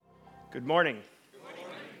Good morning.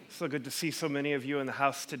 So good to see so many of you in the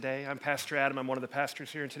house today. I'm Pastor Adam. I'm one of the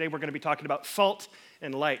pastors here. And today we're going to be talking about salt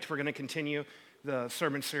and light. We're going to continue the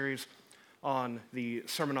sermon series on the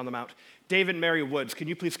Sermon on the Mount. Dave and Mary Woods, can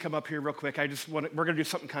you please come up here real quick? We're going to do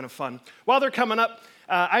something kind of fun. While they're coming up,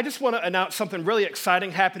 I just want to announce something really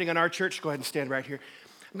exciting happening in our church. Go ahead and stand right here.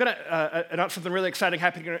 I'm going to announce something really exciting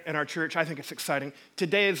happening in our church. I think it's exciting.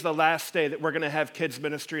 Today is the last day that we're going to have kids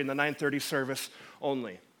ministry in the 9:30 service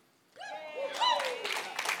only.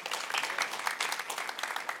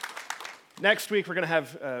 Next week, we're going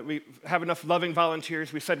to we have enough loving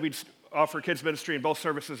volunteers. We said we'd offer kids ministry in both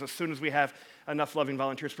services as soon as we have enough loving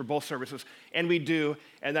volunteers for both services. And we do,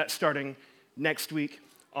 and that's starting next week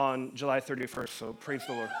on July 31st, so praise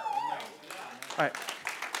the Lord. All right.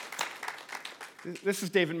 This is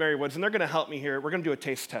Dave and Mary Woods, and they're going to help me here. We're going to do a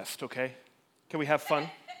taste test, okay? Can we have fun?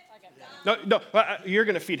 No, you're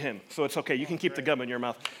going to feed him, so it's okay. You can keep the gum in your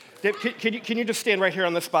mouth. Dave, can you just stand right here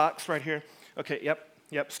on this box right here? Okay, yep.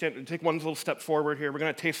 Take one little step forward here. We're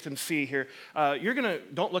going to taste and see here.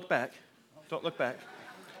 Don't look back. Don't look back.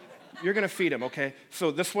 You're going to feed him, okay?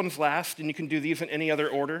 So this one's last, and you can do these in any other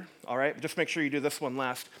order, all right? Just make sure you do this one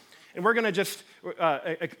last. And we're going to just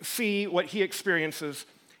see what he experiences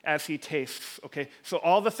as he tastes, okay? So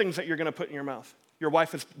all the things that you're going to put in your mouth. Your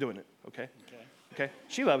wife is doing it, okay? Okay?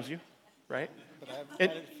 She loves you, right? But I've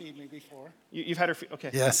had her feed me before. You've had her feed, okay.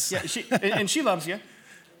 Yes. Yeah, and she loves you.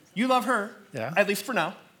 You love her, yeah. At least for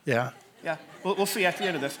now. Yeah. Yeah, we'll see at the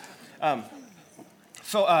end of this.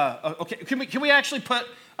 Okay, can we actually put,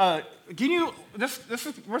 this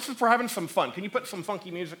is for having some fun. Can you put some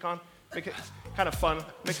funky music on? Make it kind of fun,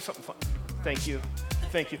 make it something fun. Thank you.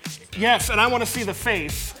 Yes, and I want to see the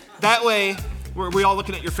face. That way, we're all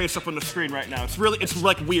looking at your face up on the screen right now. It's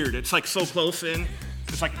like weird. It's like so close in.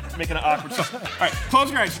 It's like making it awkward. So, all right,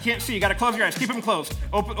 close your eyes. You can't see. You got to close your eyes. Keep them closed.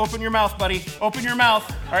 Open your mouth, buddy. Open your mouth.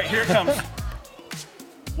 All right, here it comes.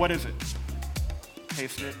 What is it?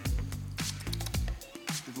 Taste it.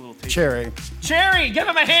 Just a little taste. Cherry. Cherry. Give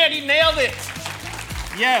him a hand. He nailed it.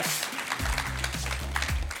 Yes.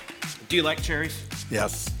 Do you like cherries?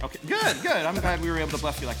 Yes. Okay, good. I'm glad we were able to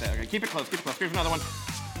bless you like that. Okay, keep it close. Here's another one.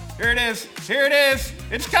 Here it is.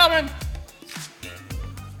 It's coming.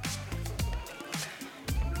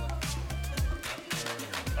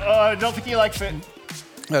 I don't think he likes it.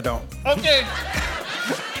 I don't. Okay.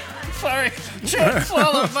 Sorry.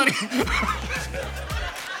 Swallow it, buddy.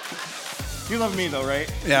 You love me, though,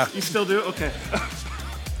 right? Yeah. You still do? Okay.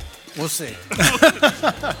 We'll see.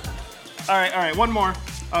 All right. One more.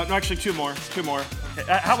 No, actually, two more. Okay.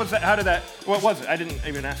 How was that? How did that? What was it? I didn't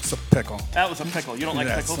even ask. It's a pickle. That was a pickle. You don't like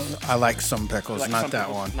Yes, pickles? I like some pickles, Like not some that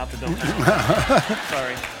pickles, one. Not the don't have.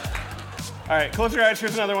 Sorry. All right, close your eyes.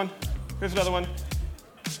 Here's another one.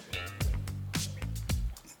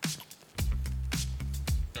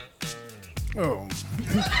 Oh.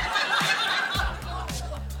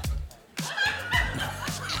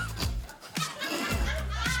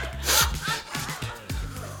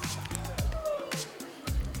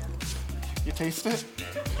 You taste it?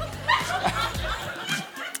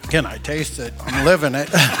 Can I taste it? I'm living it.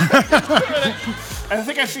 I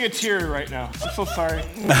think I see a tear right now. I'm so sorry.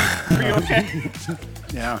 Are you okay?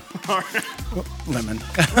 Yeah. All right. Lemon.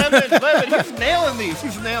 Lemon. He's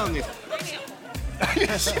nailing these.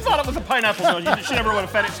 She thought it was a pineapple. No, she never would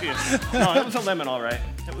have fed it to you. No, it was a lemon, all right.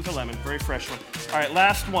 It was a lemon. Very fresh one. All right,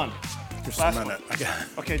 last one. Just last a minute.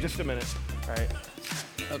 Okay, just a minute. All right.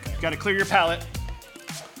 Okay. Got to clear your palate.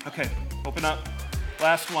 Okay, open up.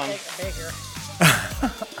 Last one. Bigger.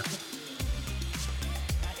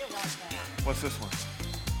 What's this one?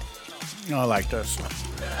 I like this.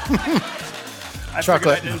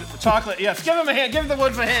 Chocolate. Chocolate. Chocolate, yes. Give them a hand. Give the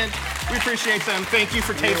Woods a hand. We appreciate them. Thank you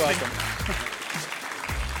for tasting. You're welcome.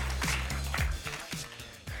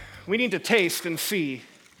 We need to taste and see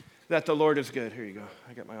that the Lord is good. Here you go.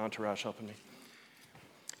 I got my entourage helping me.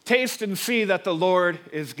 Taste and see that the Lord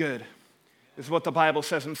is good, is what the Bible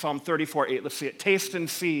says in Psalm 34:8. Let's see it. Taste and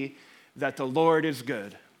see that the Lord is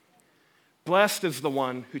good. Blessed is the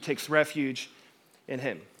one who takes refuge in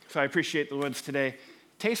him. So I appreciate the Woods today,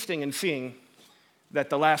 tasting and seeing that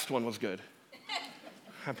the last one was good.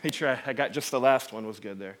 I made sure I got just the last one was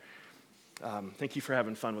good there. Thank you for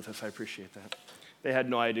having fun with us. I appreciate that. They had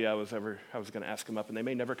no idea I was going to ask them up, and they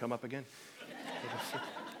may never come up again.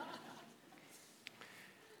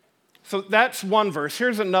 So that's one verse.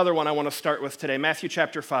 Here's another one I want to start with today, Matthew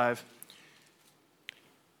chapter 5.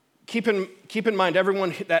 Keep in mind,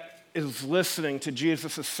 everyone that is listening to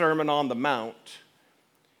Jesus' Sermon on the Mount,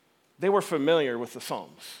 they were familiar with the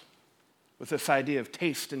Psalms, with this idea of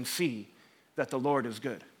taste and see that the Lord is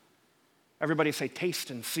good. Everybody say,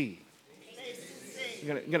 taste and see.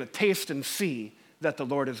 You're going to taste and see that the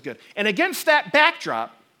Lord is good. And against that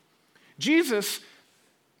backdrop, Jesus,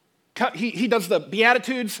 he does the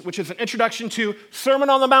Beatitudes, which is an introduction to Sermon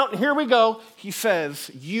on the Mount. And here we go. He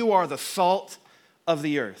says, you are the salt of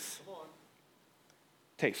the earth.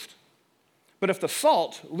 Taste. But if the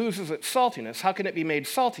salt loses its saltiness, how can it be made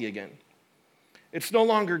salty again? It's no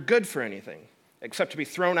longer good for anything except to be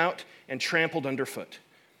thrown out and trampled underfoot.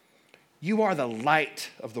 You are the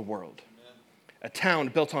light of the world. A town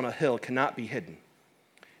built on a hill cannot be hidden.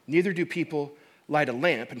 Neither do people light a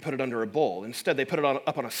lamp and put it under a bowl. Instead, they put it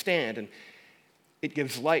up on a stand, and it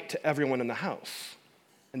gives light to everyone in the house.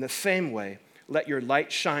 In the same way, let your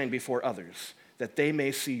light shine before others, that they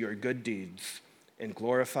may see your good deeds and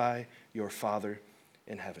glorify your Father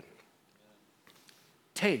in heaven.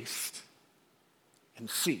 Taste and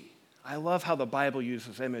see. I love how the Bible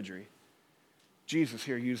uses imagery. Jesus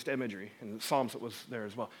here used imagery, and in the Psalms it was there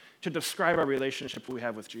as well, to describe our relationship we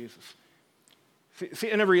have with Jesus.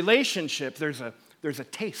 See, in a relationship, there's a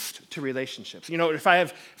taste to relationships. You know, if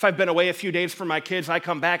I've been away a few days from my kids, I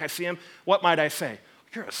come back, I see them, what might I say?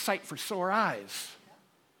 You're a sight for sore eyes.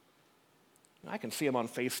 I can see them on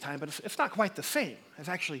FaceTime, but it's not quite the same as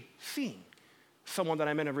actually seeing someone that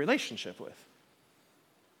I'm in a relationship with.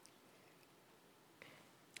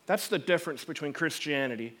 That's the difference between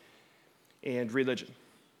Christianity and religion.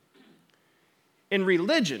 In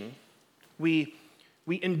religion, we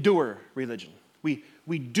endure religion.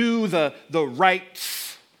 We do the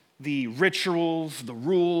rites, the rituals, the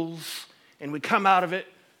rules, and we come out of it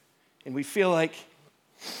and we feel like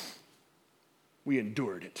we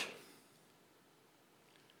endured it.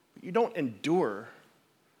 But you don't endure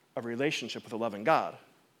a relationship with a loving God.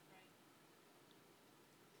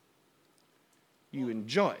 You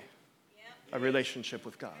enjoy a relationship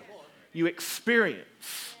with God. You experience,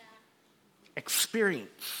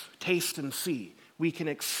 taste and see. We can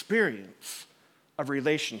experience a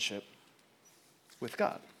relationship with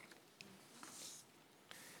God.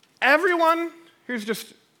 Everyone, here's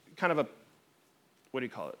just kind of a, what do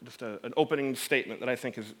you call it? Just an opening statement that I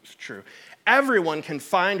think is true. Everyone can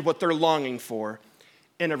find what they're longing for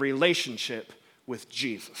in a relationship with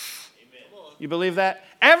Jesus. Amen. You believe that?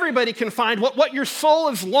 Everybody can find what your soul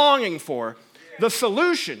is longing for. The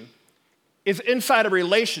solution is inside a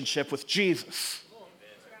relationship with Jesus.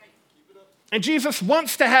 And Jesus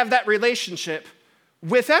wants to have that relationship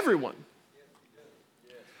with everyone.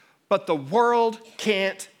 But the world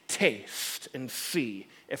can't taste and see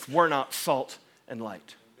if we're not salt and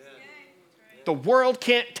light. The world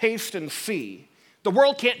can't taste and see. The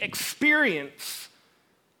world can't experience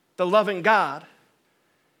the loving God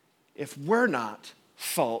if we're not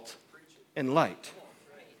salt and light.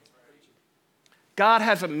 God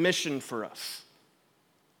has a mission for us,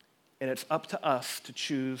 and it's up to us to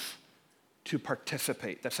choose to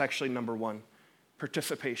participate. That's actually number one,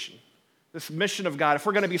 participation. This mission of God, if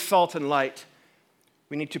we're going to be salt and light,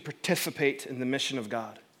 we need to participate in the mission of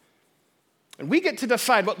God. And we get to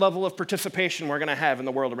decide what level of participation we're going to have in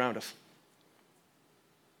the world around us.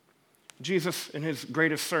 Jesus, in his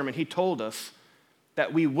greatest sermon, he told us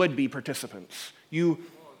that we would be participants. You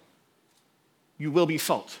will be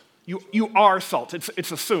salt. You are salt.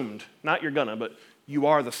 It's assumed. Not you're gonna, but you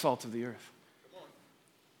are the salt of the earth.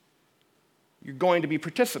 You're going to be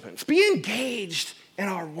participants. Be engaged in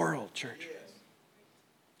our world, church.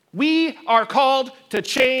 We are called to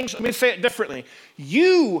change. Let me say it differently.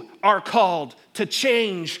 You are called to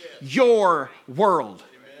change your world.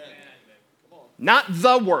 Not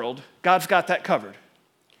the world. God's got that covered.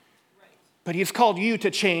 But he's called you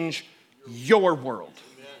to change your world.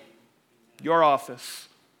 Your office.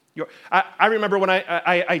 I remember when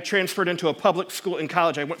I transferred into a public school in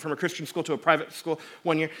college. I went from a Christian school to a private school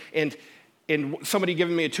one year, and somebody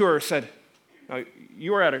giving me a tour said,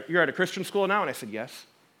 you're at a Christian school now? And I said, yes.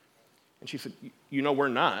 And she said, you know we're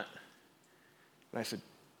not. And I said,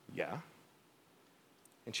 yeah.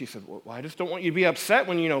 And she said, well, I just don't want you to be upset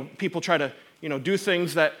when, people try to, do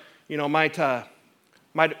things that, might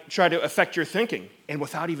try to affect your thinking. And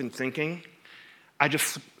without even thinking, I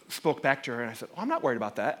just spoke back to her and I said, I'm not worried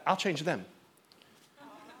about that. I'll change them.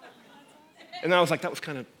 And then I was like, that was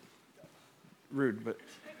kind of rude, but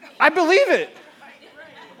I believe it.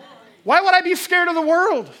 Why would I be scared of the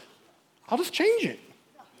world? I'll just change it.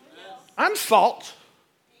 I'm salt.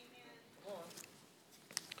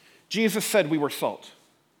 Jesus said we were salt.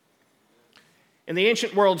 In the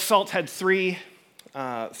ancient world, salt had three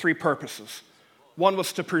purposes. One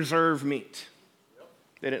was to preserve meat.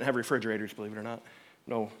 They didn't have refrigerators, believe it or not.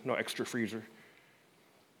 No extra freezer.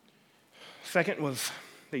 Second was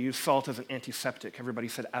they used salt as an antiseptic. Everybody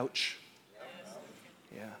said, ouch.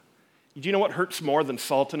 Yeah. Do you know what hurts more than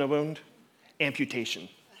salt in a wound? Amputation.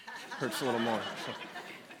 Hurts a little more. So.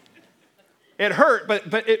 It hurt,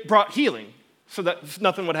 but it brought healing so that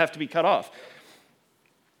nothing would have to be cut off.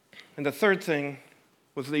 And the third thing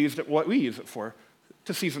was they used it, what we use it for,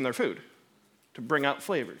 to season their food, to bring out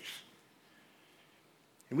flavors.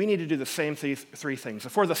 And we need to do the same three things.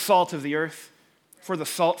 If we're the salt of the earth, if we're the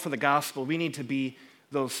salt for the gospel, we need to be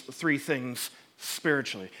those three things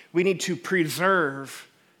spiritually. We need to preserve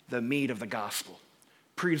the meat of the gospel,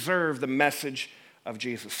 preserve the message of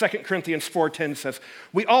Jesus. 2 Corinthians 4:10 says,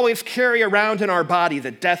 we always carry around in our body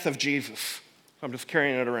the death of Jesus. So I'm just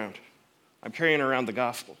carrying it around. I'm carrying around the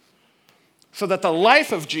gospel, so that the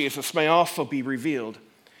life of Jesus may also be revealed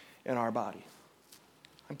in our body.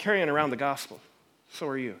 I'm carrying around the gospel. So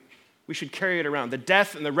are you. We should carry it around. The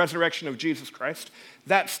death and the resurrection of Jesus Christ,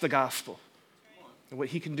 that's the gospel. And what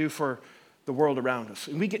he can do for the world around us.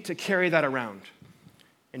 And we get to carry that around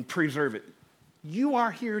and preserve it. You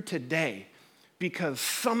are here today because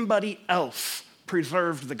somebody else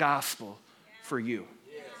preserved the gospel for you,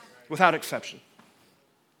 without exception.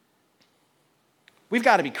 We've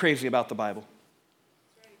got to be crazy about the Bible.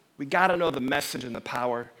 We got to know the message and the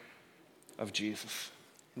power of Jesus.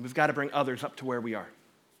 And we've got to bring others up to where we are.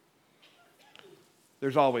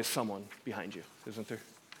 There's always someone behind you, isn't there?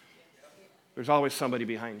 There's always somebody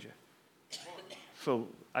behind you. So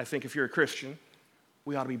I think if you're a Christian,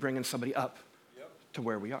 we ought to be bringing somebody up to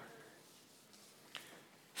where we are.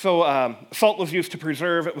 So salt was used to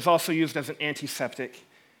preserve. It was also used as an antiseptic.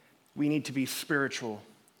 We need to be spiritual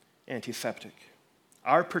antiseptic.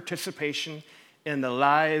 Our participation in the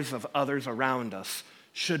lives of others around us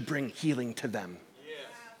should bring healing to them.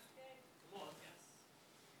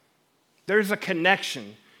 There's a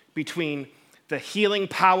connection between the healing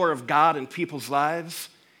power of God in people's lives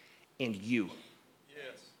and you.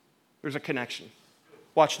 Yes. There's a connection.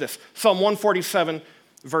 Watch this. Psalm 147,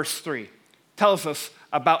 verse 3, tells us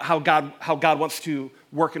about how God wants to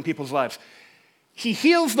work in people's lives. He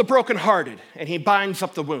heals the brokenhearted and he binds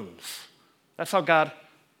up the wounds. That's how God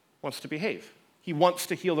wants to behave. He wants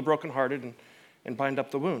to heal the brokenhearted and bind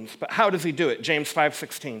up the wounds. But how does he do it? James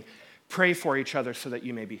 5:16, pray for each other so that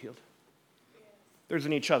you may be healed. There's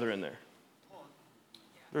an each other in there.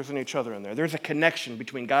 There's an each other in there. There's a connection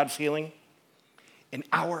between God's healing and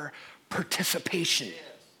our participation.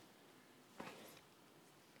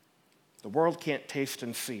 The world can't taste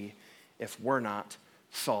and see if we're not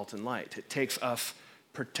salt and light. It takes us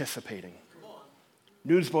participating.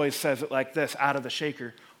 Newsboys says it like this, out of the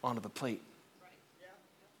shaker, onto the plate.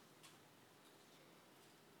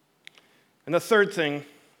 And the third thing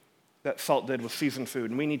that salt did was season food,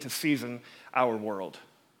 and we need to season our world.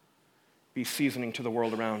 Be seasoning to the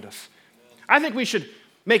world around us. I think we should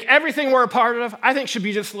make everything we're a part of, I think should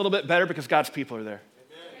be just a little bit better because God's people are there.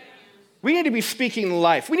 We need to be speaking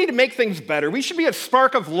life. We need to make things better. We should be a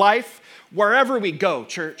spark of life wherever we go,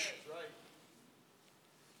 church.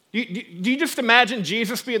 Do you just imagine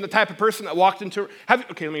Jesus being the type of person that walked into...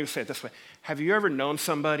 Okay, let me say it this way. Have you ever known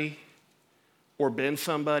somebody or been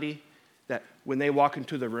somebody that when they walk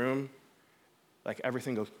into the room, like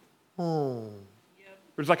everything goes, oh. Yep.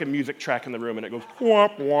 There's like a music track in the room and it goes,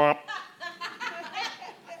 whomp, whomp.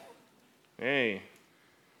 Hey,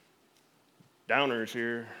 downers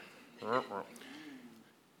here.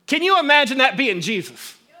 Can you imagine that being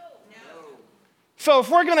Jesus? No. So if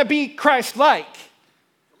we're going to be Christ-like,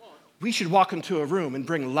 we should walk into a room and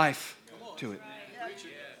bring life to it.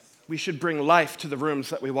 We should bring life to the rooms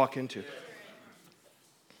that we walk into.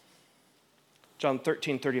 John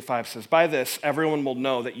 13:35 says, by this, everyone will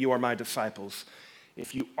know that you are my disciples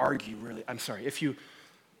if you if you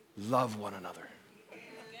love one another.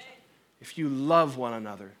 If you love one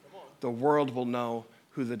another, the world will know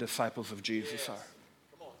who the disciples of Jesus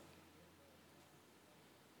are.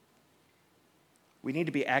 We need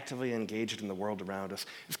to be actively engaged in the world around us.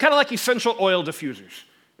 It's kind of like essential oil diffusers.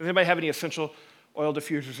 Does anybody have any essential oil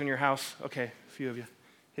diffusers in your house? Okay, a few of you.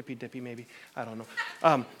 Hippy dippy maybe. I don't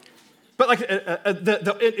know. But like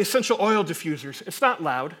the essential oil diffusers, it's not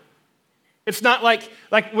loud. It's not like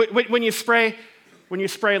when you spray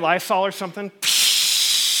Lysol or something,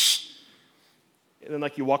 and then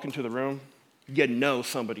like you walk into the room, you know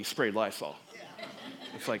somebody sprayed Lysol.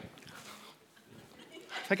 It's like,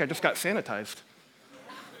 I think I just got sanitized.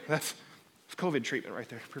 That's COVID treatment right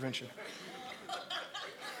there, prevention.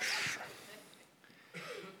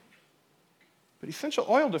 But essential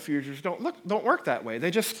oil diffusers don't work that way.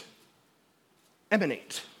 They just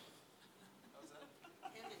emanate.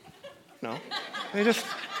 No, they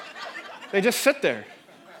just sit there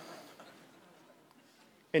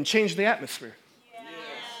and change the atmosphere.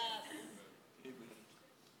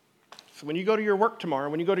 So when you go to your work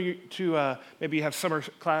tomorrow, when you go to maybe you have summer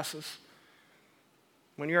classes,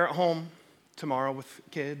 when you're at home tomorrow with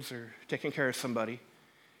kids or taking care of somebody,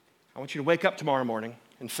 I want you to wake up tomorrow morning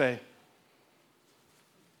and say,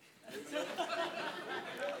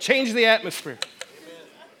 change the atmosphere.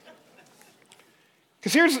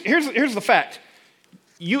 Because here's the fact.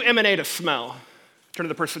 You emanate a smell. Turn to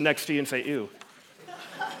the person next to you and say, ew.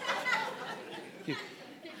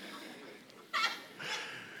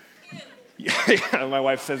 Yeah, my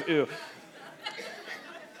wife says, ew.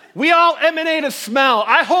 We all emanate a smell.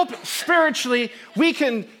 I hope spiritually we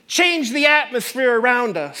can change the atmosphere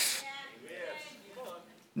around us.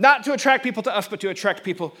 Not to attract people to us, but to attract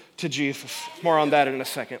people to Jesus. More on that in a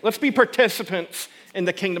second. Let's be participants in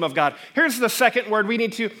the kingdom of God. Here's the second word. We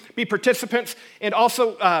need to be participants. And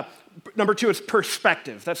also, number 2 is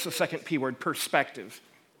perspective. That's the second P word, perspective.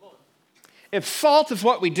 If salt is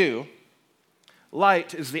what we do,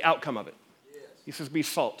 light is the outcome of it. He says, be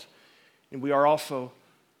salt. And we are also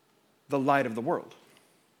the light of the world.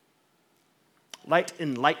 Light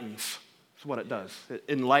enlightens. That's what it does. It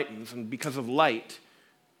enlightens. And because of light,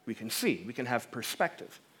 we can see. We can have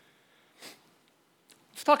perspective.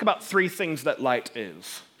 Let's talk about 3 things that light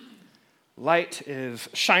is. Light is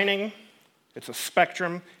shining, it's a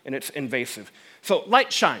spectrum, and it's invasive. So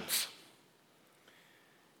light shines.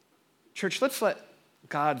 Church, let's let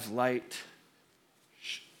God's light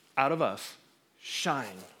out of us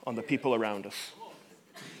shine on the people around us.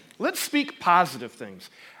 Let's speak positive things.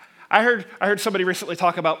 I heard somebody recently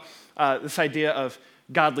talk about this idea of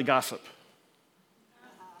godly gossip.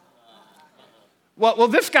 Well,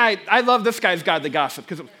 this guy, I love this guy's godly gossip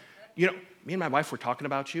because, me and my wife were talking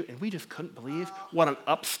about you, and we just couldn't believe what an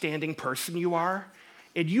upstanding person you are.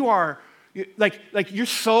 And you are, you're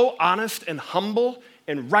so honest and humble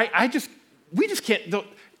and right. We just can't.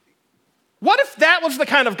 What if that was the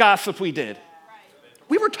kind of gossip we did?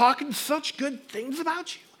 We were talking such good things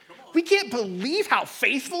about you. We can't believe how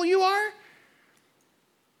faithful you are.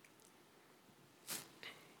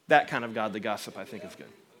 That kind of godly gossip, I think, is good.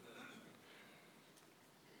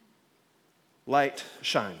 Light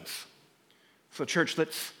shines. So church,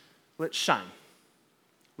 let's shine.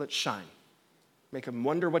 Let's shine. Make them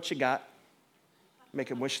wonder what you got. Make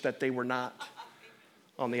them wish that they were not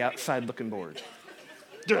on the outside looking bored.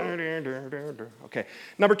 Okay.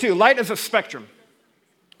 Number 2, light is a spectrum.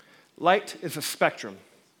 Light is a spectrum.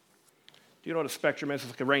 Do you know what a spectrum is? It's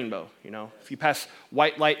like a rainbow, If you pass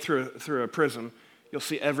white light through a prism, you'll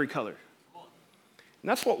see every color. And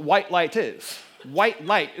that's what white light is. White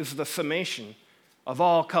light is the summation of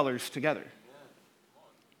all colors together.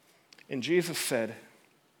 And Jesus said,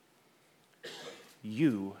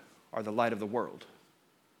 you are the light of the world.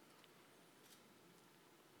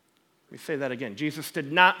 Let me say that again. Jesus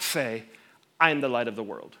did not say, I'm the light of the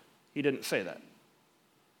world. He didn't say that.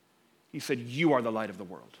 He said, you are the light of the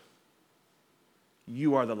world.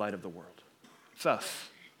 You are the light of the world. It's us.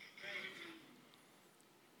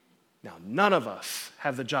 Now, none of us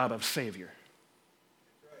have the job of Savior.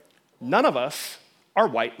 None of us are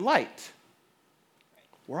white light.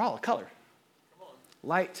 We're all a color.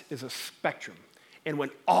 Light is a spectrum. And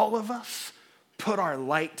when all of us put our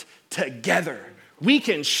light together, we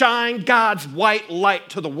can shine God's white light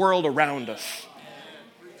to the world around us.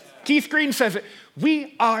 Keith Green says it.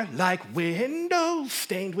 We are like windows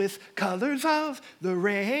stained with colors of the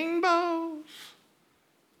rainbows.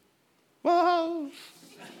 Whoa.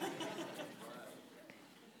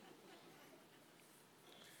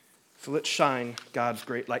 So let's shine God's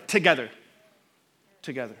great light together.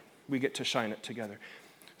 Together. We get to shine it together.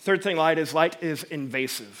 Third thing light is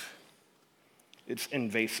invasive. It's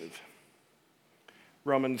invasive.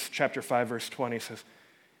 Romans chapter 5, verse 20 says,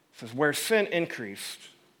 where sin increased,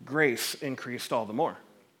 grace increased all the more.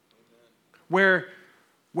 Where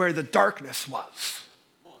the darkness was,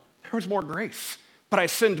 there was more grace. But I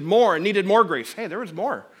sinned more and needed more grace. Hey, there was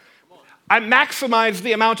more. I maximized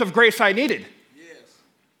the amount of grace I needed.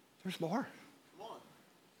 There's more.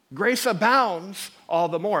 Grace abounds all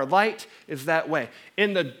the more. Light is that way.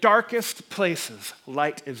 In the darkest places,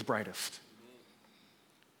 light is brightest.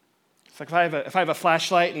 It's like if I have a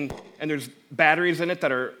flashlight and there's batteries in it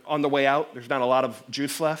that are on the way out, there's not a lot of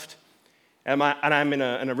juice left, and I'm in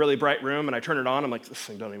a really bright room and I turn it on, I'm like, this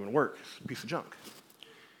thing doesn't even work. It's a piece of junk.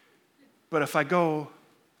 But if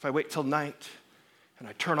I wait till night and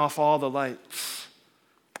I turn off all the lights,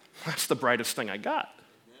 that's the brightest thing I got.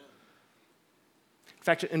 In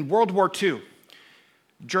fact, in World War II,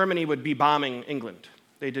 Germany would be bombing England.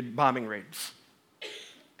 They did bombing raids.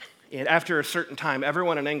 And after a certain time,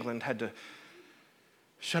 everyone in England had to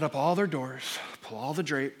shut up all their doors, pull all the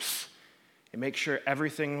drapes, and make sure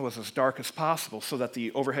everything was as dark as possible so that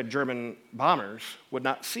the overhead German bombers would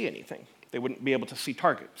not see anything. They wouldn't be able to see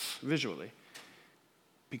targets visually,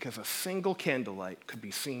 because a single candlelight could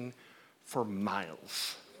be seen for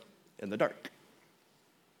miles in the dark.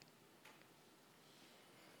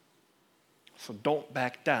 So don't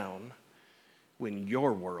back down when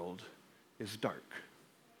your world is dark.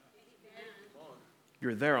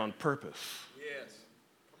 You're there on purpose. Yes.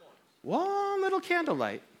 One little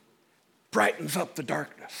candlelight brightens up the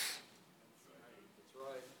darkness.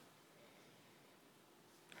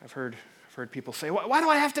 That's right. I've heard people say, why do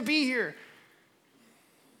I have to be here?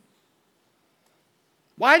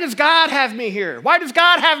 Why does God have me here? Why does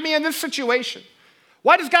God have me in this situation?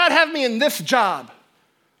 Why does God have me in this job?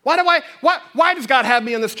 Why does God have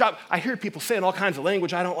me in this job? I hear people saying all kinds of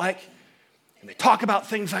language I don't like, and they talk about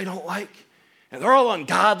things I don't like, and they're all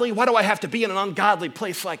ungodly. Why do I have to be in an ungodly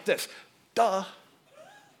place like this? Duh.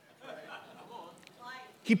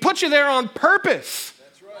 He put you there on purpose.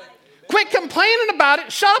 That's right. Quit complaining about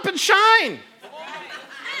it. Shut up and shine.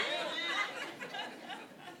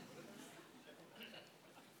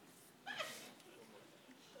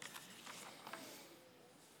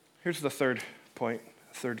 Here's the third point.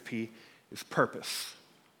 Third P is purpose.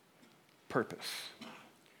 Purpose.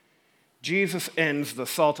 Jesus ends the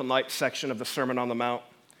salt and light section of the Sermon on the Mount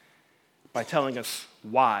by telling us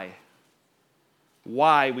why.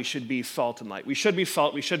 Why we should be salt and light. We should be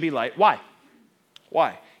salt, we should be light. Why?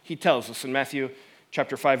 Why? He tells us in Matthew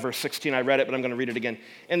chapter 5, verse 16. I read it, but I'm going to read it again.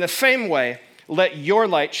 In the same way, let your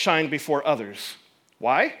light shine before others.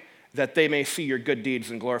 Why? That they may see your good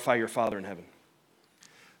deeds and glorify your Father in heaven.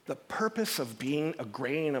 The purpose of being a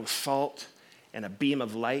grain of salt and a beam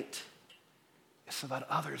of light is so that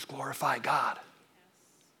others glorify God.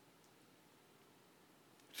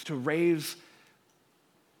 It's to raise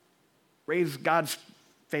God's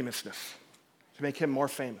famousness, to make him more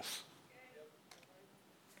famous.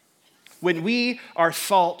 When we are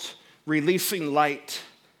salt releasing light,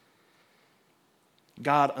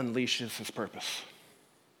 God unleashes his purpose.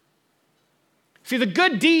 See, the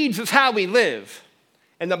good deeds is how we live.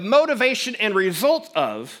 And the motivation and result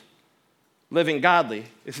of living godly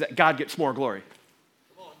is that God gets more glory.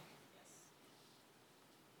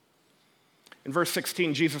 In verse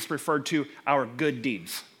 16, Jesus referred to our good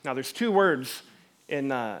deeds. Now, there's two words in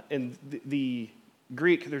the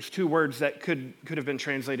Greek. There's two words that could have been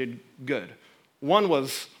translated good. One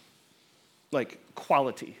was like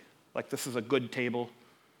quality, like this is a good table.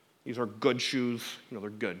 These are good shoes.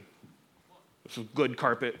 They're good. This is good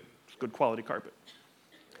carpet. It's good quality carpet.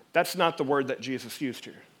 That's not the word that Jesus used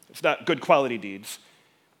here. It's not good quality deeds.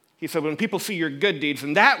 He said when people see your good deeds,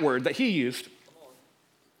 and that word that he used,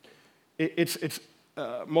 it's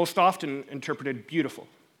most often interpreted beautiful,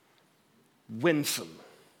 winsome,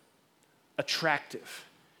 attractive.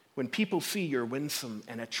 When people see your winsome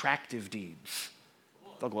and attractive deeds,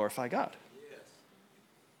 they'll glorify God.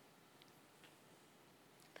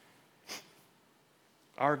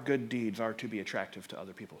 Our good deeds are to be attractive to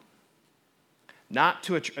other people. Not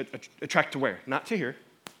to attract to where? Not to here.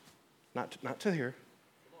 Not to here.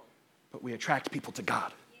 But we attract people to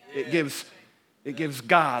God. It gives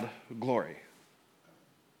God glory.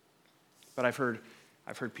 But I've heard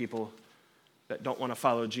people that don't want to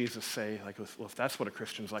follow Jesus say, like, well, if that's what a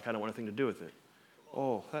Christian's like, I don't want anything to do with it.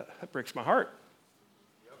 Oh, that breaks my heart.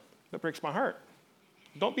 That breaks my heart.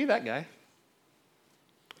 Don't be that guy.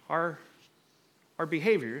 Our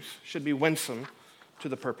behaviors should be winsome to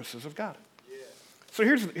the purposes of God. So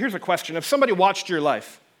here's a question. If somebody watched your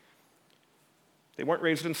life, they weren't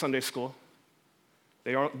raised in Sunday school,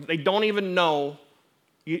 they don't even know,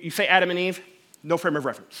 you say Adam and Eve, no frame of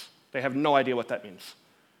reference. They have no idea what that means.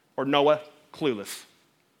 Or Noah, clueless.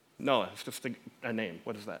 Noah, it's just a name.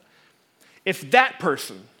 What is that? If that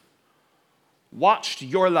person watched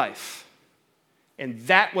your life and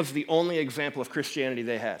that was the only example of Christianity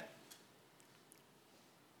they had,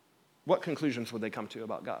 what conclusions would they come to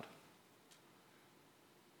about God?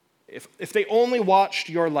 If they only watched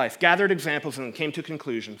your life, gathered examples, and came to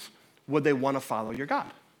conclusions, would they want to follow your God?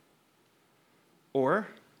 Or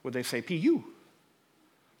would they say, you?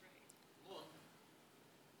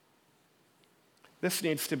 This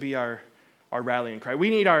needs to be our rallying cry. We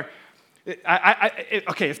need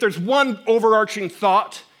if there's one overarching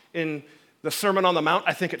thought in the Sermon on the Mount,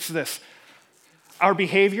 I think it's this. Our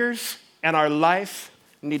behaviors and our life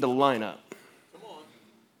need to line up.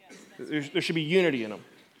 There should be unity in them.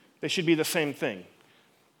 They should be the same thing.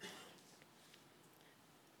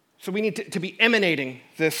 So we need to be emanating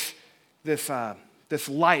this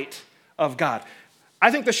light of God.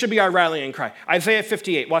 I think this should be our rallying cry. Isaiah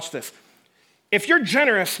 58, watch this. If you're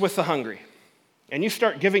generous with the hungry, and you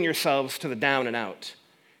start giving yourselves to the down and out,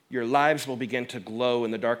 your lives will begin to glow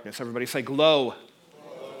in the darkness. Everybody say, glow.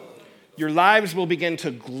 Your lives will begin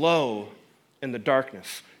to glow in the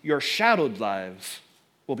darkness. Your shadowed lives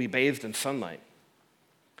will be bathed in sunlight.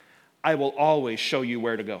 I will always show you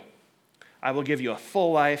where to go. I will give you a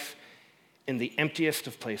full life in the emptiest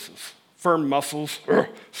of places. Firm muscles,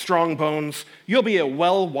 strong bones. You'll be a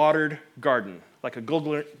well-watered garden, like a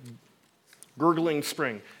gurgling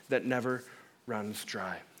spring that never runs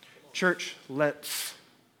dry. Church, let's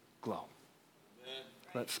glow.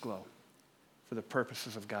 Let's glow for the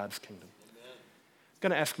purposes of God's kingdom. I'm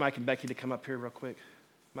going to ask Mike and Becky to come up here real quick.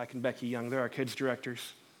 Mike and Becky Young, they're our kids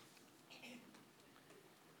directors.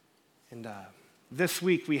 And this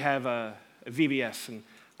week we have a VBS, and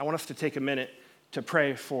I want us to take a minute to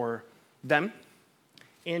pray for them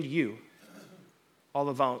and you, all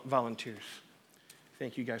the volunteers.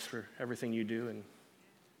 Thank you guys for everything you do and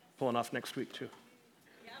pulling off next week too.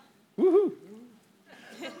 Yep. Woohoo!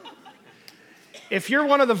 If you're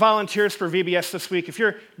one of the volunteers for VBS this week, if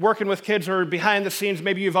you're working with kids or behind the scenes,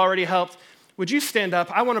 maybe you've already helped, would you stand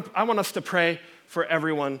up? I want us to pray for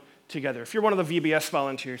everyone together. If you're one of the VBS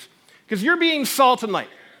volunteers, because you're being salt and light.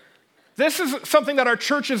 This is something that our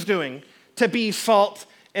church is doing to be salt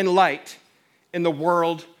and light in the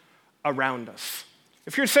world around us.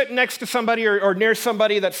 If you're sitting next to somebody or near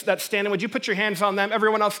somebody that's standing, would you put your hands on them?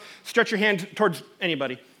 Everyone else, stretch your hand towards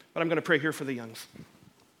anybody. But I'm going to pray here for the youngs.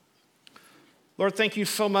 Lord, thank you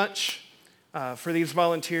so much for these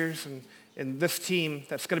volunteers and this team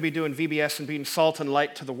that's going to be doing VBS and being salt and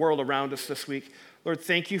light to the world around us this week. Lord,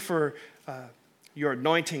 thank you for your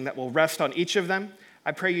anointing that will rest on each of them.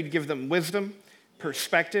 I pray you'd give them wisdom,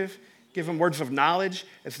 perspective, give them words of knowledge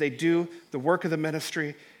as they do the work of the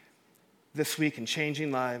ministry this week in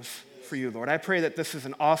changing lives for you, Lord. I pray that this is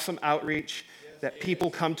an awesome outreach, that people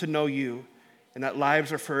come to know you, and that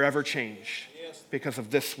lives are forever changed because of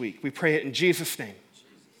this week. We pray it in Jesus' name.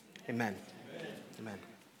 Amen. Amen.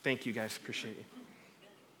 Thank you, guys. Appreciate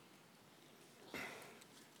you.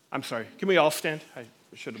 I'm sorry. Can we all stand? I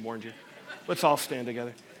should have warned you. Let's all stand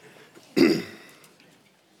together.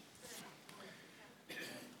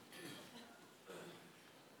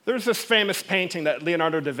 There's this famous painting that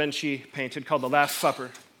Leonardo da Vinci painted called The Last Supper.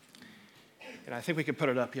 And I think we could put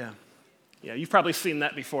it up, yeah. Yeah, you've probably seen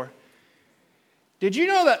that before. Did you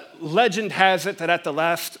know that legend has it that at the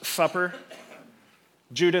Last Supper,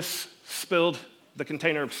 Judas spilled the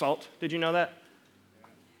container of salt? Did you know that?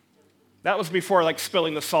 That was before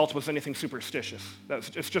spilling the salt was anything superstitious.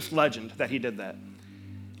 It's just legend that he did that.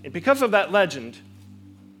 And because of that legend,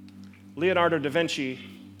 Leonardo da Vinci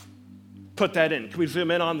put that in. Can we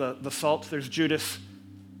zoom in on the salt? There's Judas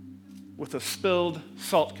with a spilled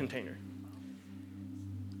salt container.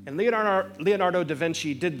 And Leonardo da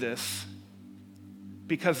Vinci did this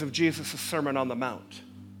because of Jesus' Sermon on the Mount.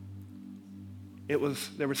 There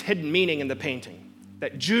was hidden meaning in the painting,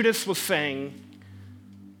 that Judas was saying,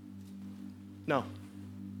 no,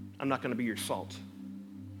 I'm not going to be your salt.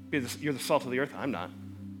 You're the salt of the earth. I'm not.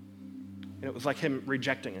 And it was like him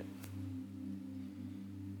rejecting it.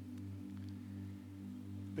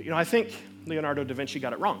 But I think Leonardo da Vinci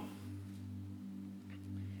got it wrong.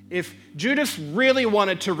 If Judas really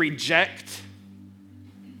wanted to reject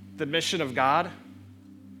the mission of God,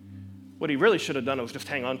 what he really should have done was just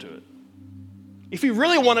hang on to it. If he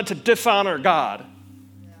really wanted to dishonor God,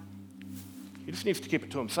 he just needs to keep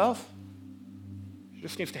it to himself. He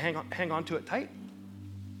just needs to hang on to it tight.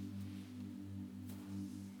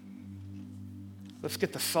 Let's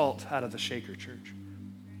get the salt out of the shaker, church.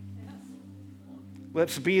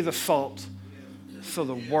 Let's be the salt so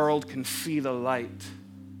the world can see the light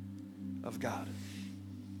of God.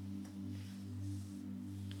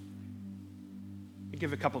 I'll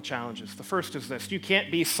give a couple challenges. The first is this: you can't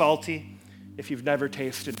be salty if you've never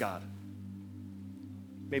tasted God.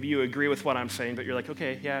 Maybe you agree with what I'm saying, but you're like,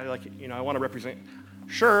 okay, yeah, I want to represent.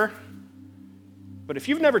 Sure, but if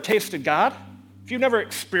you've never tasted God, if you've never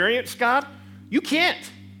experienced God, you can't.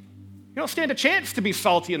 You don't stand a chance to be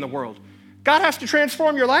salty in the world. God has to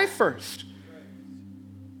transform your life first.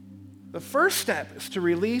 The first step is to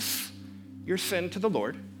release your sin to the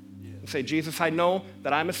Lord and say, Jesus, I know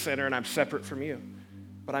that I'm a sinner and I'm separate from you,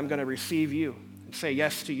 but I'm going to receive you and say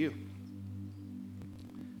yes to you.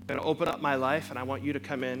 I'm going to open up my life and I want you to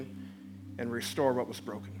come in and restore what was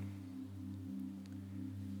broken.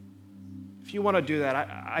 If you want to do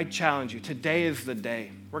that, I challenge you. Today is the day.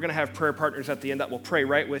 We're going to have prayer partners at the end that will pray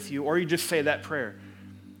right with you, or you just say that prayer.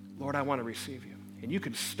 Lord, I want to receive you. And you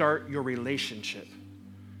can start your relationship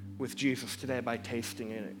with Jesus today by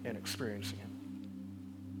tasting it and experiencing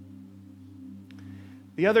it.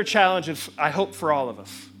 The other challenge is, I hope, for all of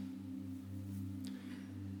us.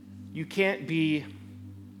 You can't be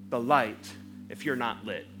the light if you're not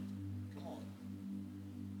lit.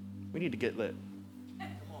 We need to get lit.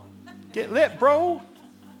 Get lit, bro.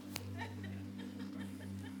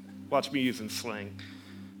 Watch me using slang.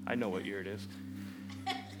 I know what year it is.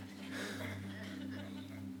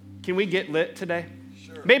 Can we get lit today?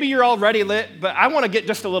 Sure. Maybe you're already lit, but I want to get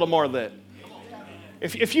just a little more lit.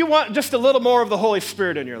 If you want just a little more of the Holy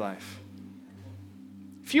Spirit in your life,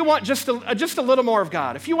 if you want just a little more of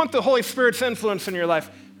God, if you want the Holy Spirit's influence in your life,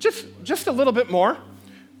 just a little bit more,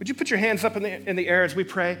 would you put your hands up in the air as we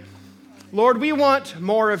pray? Lord, we want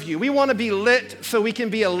more of you. We want to be lit so we can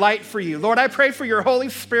be a light for you. Lord, I pray for your Holy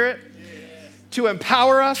Spirit to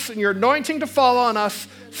empower us and your anointing to fall on us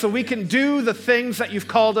so we can do the things that you've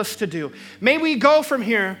called us to do. May we go from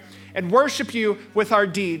here and worship you with our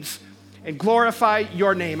deeds and glorify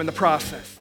your name in the process.